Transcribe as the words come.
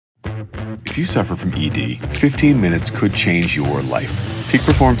If you suffer from ED, 15 minutes could change your life. Peak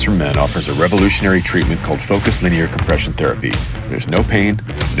Performance for Men offers a revolutionary treatment called Focused Linear Compression Therapy. There's no pain,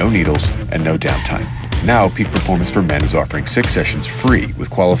 no needles, and no downtime. Now, Peak Performance for Men is offering 6 sessions free with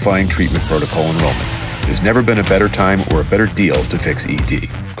qualifying treatment protocol enrollment. There's never been a better time or a better deal to fix ED.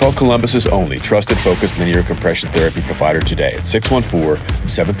 Call Columbus's only trusted Focused Linear Compression Therapy provider today at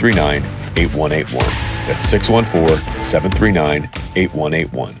 614-739-8181. That's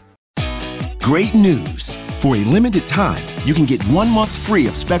 614-739-8181. Great news! For a limited time, you can get 1 month free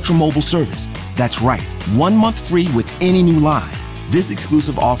of Spectrum Mobile service. That's right, 1 month free with any new line. This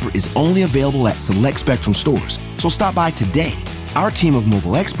exclusive offer is only available at select Spectrum stores, so stop by today. Our team of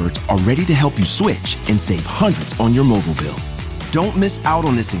mobile experts are ready to help you switch and save hundreds on your mobile bill. Don't miss out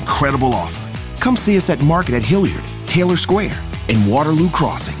on this incredible offer. Come see us at Market at Hilliard, Taylor Square, and Waterloo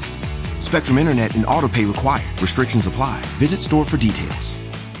Crossing. Spectrum Internet and autopay required. Restrictions apply. Visit store for details.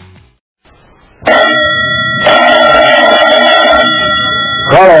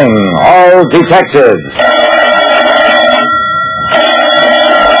 Calling all detectives.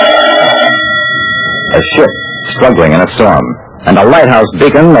 A ship struggling in a storm, and a lighthouse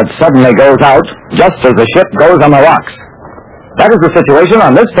beacon that suddenly goes out just as the ship goes on the rocks. That is the situation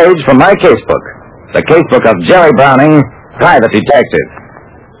on this page from my casebook. The casebook of Jerry Browning, private detective.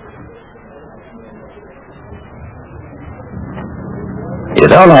 You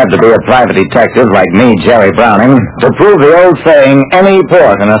don't have to be a private detective like me, Jerry Browning, to prove the old saying, any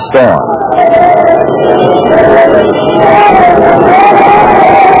port in a storm.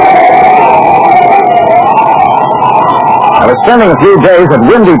 I was spending a few days at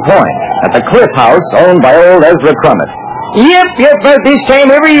Windy Point, at the Cliff House owned by old Ezra Crummett. Yep, about this time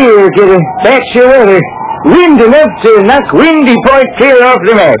every year, kiddo. That's your weather. Wind enough to knock Windy Point clear off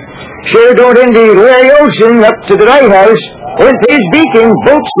the map. Sure don't envy Larry Olson up to the Lighthouse. With his beacon,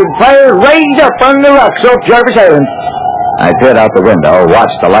 boats would fire right up on the rocks off Jarvis Island. I peered out the window,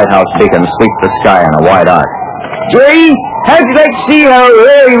 watched the lighthouse beacon sweep the sky in a wide arc. Jerry, how'd you like to see how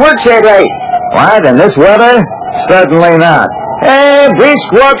Larry works that right? What, in this weather? Certainly not.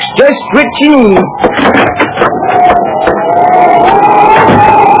 Brisk walk's just what you need.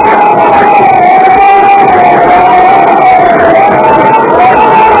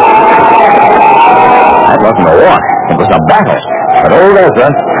 That wasn't a walk. It was a battle. But old Ezra...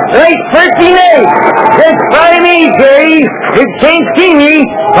 Right, first thing night. Just follow me, Jerry. It can't see me.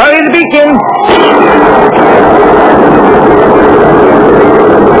 Follow the beacon.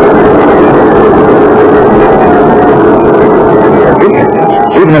 The beacon.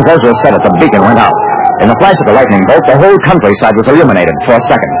 Even as Ezra said it, the beacon went out. In the flash of the lightning bolt, the whole countryside was illuminated for a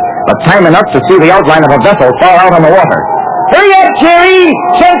second. But time enough to see the outline of a vessel far out on the water. Hurry up, Jerry!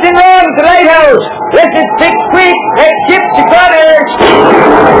 Something wrong with the lighthouse! Let's it fix quick! That ship's the cutter!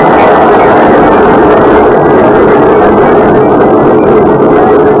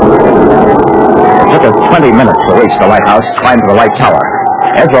 It took us 20 minutes to reach the lighthouse, climb to the light tower.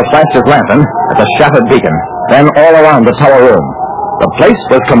 Ezra flashed his lantern at the shattered beacon, then all around the tower room. The place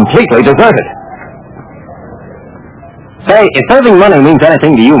was completely deserted. Say, if saving money means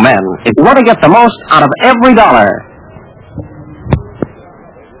anything to you men, if you want to get the most out of every dollar...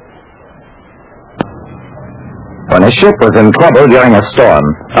 When a ship was in trouble during a storm,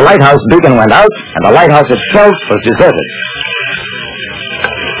 the lighthouse beacon went out, and the lighthouse itself was deserted.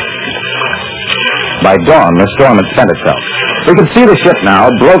 By dawn, the storm had spent itself. We could see the ship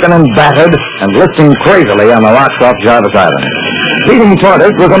now, broken and battered, and lifting crazily on the rocks off Jarvis Island. Leading toward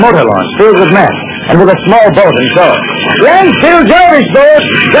us was a motor launch filled with men, and with a small boat in tow. Run, Phil Jarvis, boat!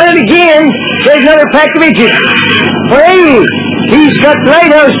 Done it again! There's another pack of bitches. Hey! He's got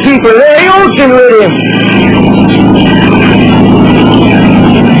lighthouse people, Larry Olson, with him.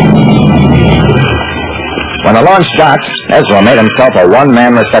 When the launch docked, Ezra made himself a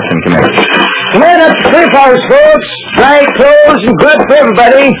one-man reception committee. Come on up to the Cliff House, folks. Dry clothes and grub for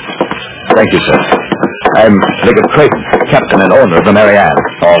everybody. Thank you, sir. I'm Liggett Creighton, captain and owner of the Mary Ann,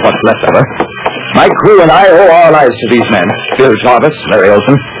 or what's left of her. My crew and I owe our lives to these men. Phil Jarvis, Larry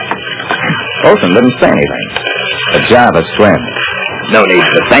Olson. Olson didn't say anything, but Jarvis grinned. No need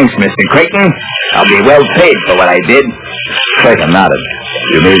for thanks, Mr. Creighton. I'll be well paid for what I did. Creighton nodded.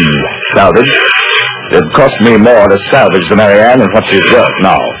 You mean salvage? It cost me more to salvage the Mary Ann than what she's worth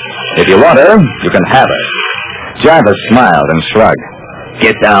now. If you want her, you can have her. Jarvis smiled and shrugged.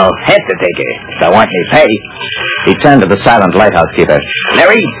 Guess I'll have to take her if I want me pay. He turned to the silent lighthouse keeper.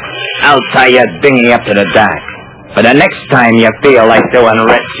 Larry, I'll tie your dinghy up to the dock. For the next time you feel like doing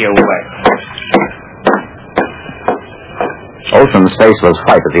rescue work. Olson's face was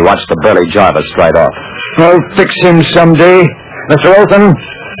white as he watched the burly Jarvis stride off. I'll fix him someday. Mr. Olson,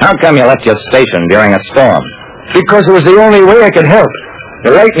 How come you left your station during a storm? Because it was the only way I could help.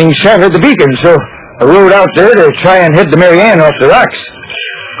 The lightning shattered the beacon, so I rode out there to try and head the Marianne off the rocks.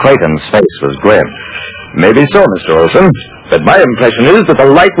 Clayton's face was grim. Maybe so, Mr. Olson, but my impression is that the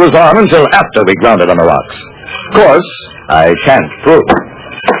light was on until after we grounded on the rocks. Of course, I can't prove it.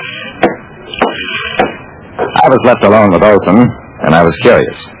 I was left alone with Olson, and I was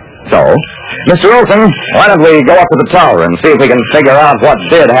curious. So, Mr. Olson, why don't we go up to the tower and see if we can figure out what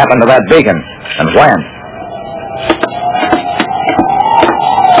did happen to that beacon, and when?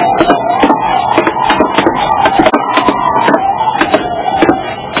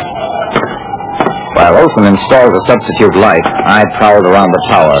 While Olson installed a substitute light, I prowled around the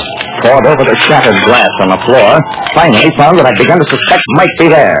tower, pored over the shattered glass on the floor, finally found what I'd begun to suspect might be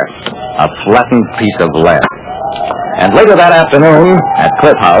there, a flattened piece of lead. And later that afternoon, at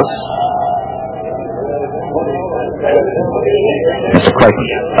Cliff House, Mr. Clayton,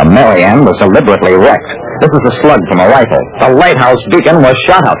 the Marianne was deliberately wrecked. This was a slug from a rifle. The lighthouse beacon was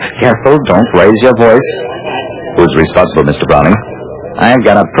shot out. Careful, don't raise your voice. Who's responsible, Mr. Browning? I've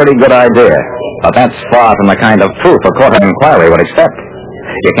got a pretty good idea, but that's far from the kind of proof a court of inquiry would accept.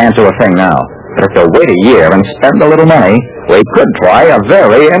 You can't do a thing now, but if you'll wait a year and spend a little money, we could try a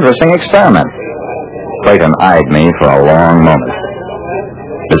very interesting experiment. Clayton eyed me for a long moment.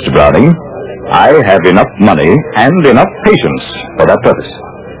 Mr. Browning, I have enough money and enough patience for that purpose.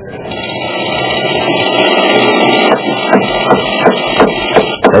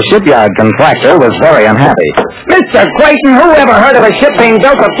 The shipyard contractor was very unhappy. Mr. Clayton, who ever heard of a ship being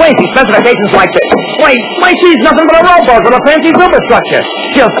built with fancy specifications like this? Why, she's nothing but a rowboat with a fancy superstructure.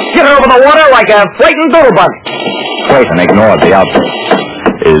 She'll skitter over the water like a floating doodlebug. Clayton ignored the outfit.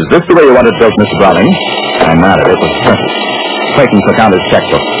 Is this the way you want it built, Mr. Browning? I nodded. It was perfect. Clayton took out his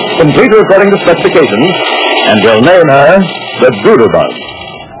checkbook. Complete according to specifications, and we'll name her the Doodlebug.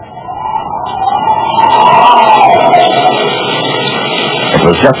 It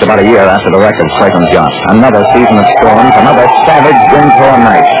was just about a year after the wreck of Clayton's yacht. Another season of storms, another savage wind-torn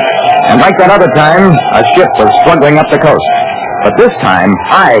night. And like that other time, a ship was struggling up the coast. But this time,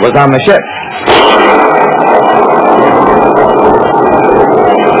 I was on the ship.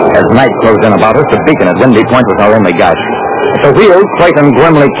 As night closed in about us, the beacon at Windy Point was our only guide. At the wheel, Clayton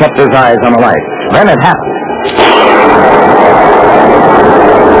grimly kept his eyes on the light. Then it happened.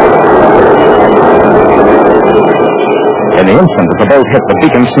 In the instant that the boat hit, the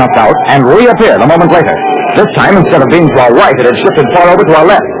beacon snuffed out and reappeared a moment later. This time, instead of being to our right, it had shifted far over to our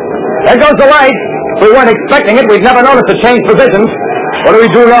left. There goes the light. If we weren't expecting it, we'd never noticed it change positions. What do we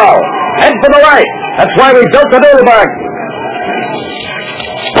do now? Head for the right. That's why we built the Doodlebug.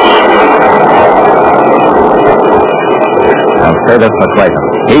 I'll say this for Clayton.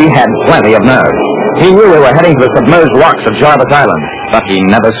 He had plenty of nerve. He knew we were heading to the submerged rocks of Jarvis Island, but he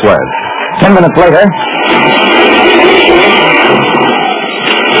never swerved. 10 minutes later...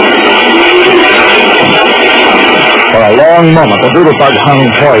 For a long moment, the Doodlebug hung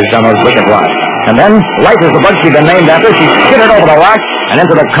poised on those wicked rocks. And then, light as the bug she'd been named after, she skittered over the rocks and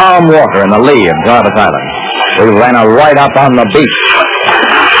into the calm water in the lee of Jarvis Island. We ran her right up on the beach.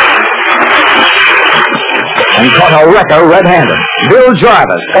 And caught a wrecker red-handed. Bill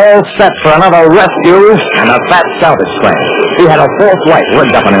Jarvis, all set for another rescue and a fat salvage claim. He had a false light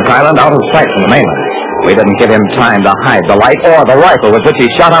rigged up on his island out of sight from the mainland. We didn't give him time to hide the light or the rifle with which he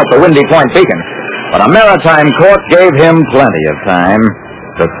shot out the Windy Point beacon. But a maritime court gave him plenty of time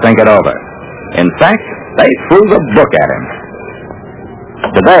to think it over. In fact, they threw the book at him.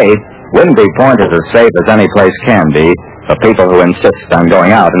 Today, Windy Point is as safe as any place can be for people who insist on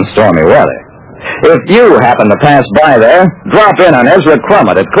going out in stormy weather. If you happen to pass by there, drop in on Ezra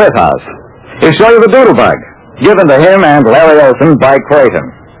Crummett at Cliff House. He'll show you the Doodlebug, given to him and Larry Olson by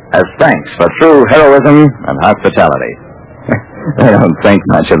Clayton, as thanks for true heroism and hospitality. I don't think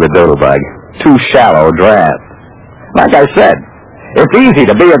much of the Doodlebug. Too shallow draft. Like I said, it's easy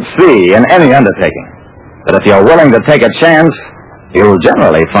to be at sea in any undertaking. But if you're willing to take a chance, you'll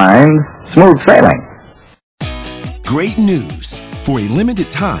generally find smooth sailing. Great news! For a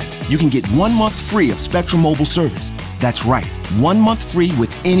limited time, you can get 1 month free of Spectrum Mobile service. That's right, 1 month free with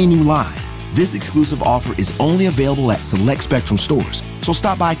any new line. This exclusive offer is only available at select Spectrum stores, so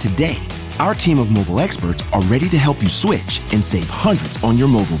stop by today. Our team of mobile experts are ready to help you switch and save hundreds on your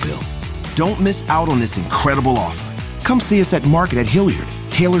mobile bill. Don't miss out on this incredible offer. Come see us at Market at Hilliard,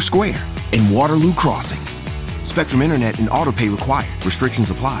 Taylor Square, and Waterloo Crossing. Spectrum Internet and autopay required. Restrictions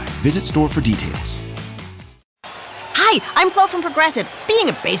apply. Visit store for details. Hi, I'm Flo from Progressive. Being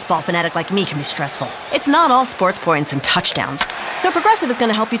a baseball fanatic like me can be stressful. It's not all sports points and touchdowns. So Progressive is going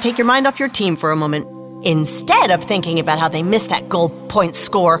to help you take your mind off your team for a moment. Instead of thinking about how they missed that goal point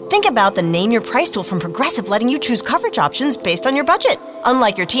score, think about the Name Your Price tool from Progressive, letting you choose coverage options based on your budget,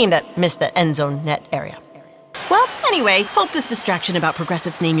 unlike your team that missed the end zone net area. Well, anyway, hope this distraction about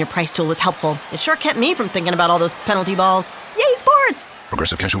Progressive's Name Your Price tool was helpful. It sure kept me from thinking about all those penalty balls. Yay, sports!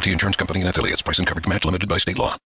 Progressive Casualty Insurance Company and affiliates. Price and coverage match limited by state law.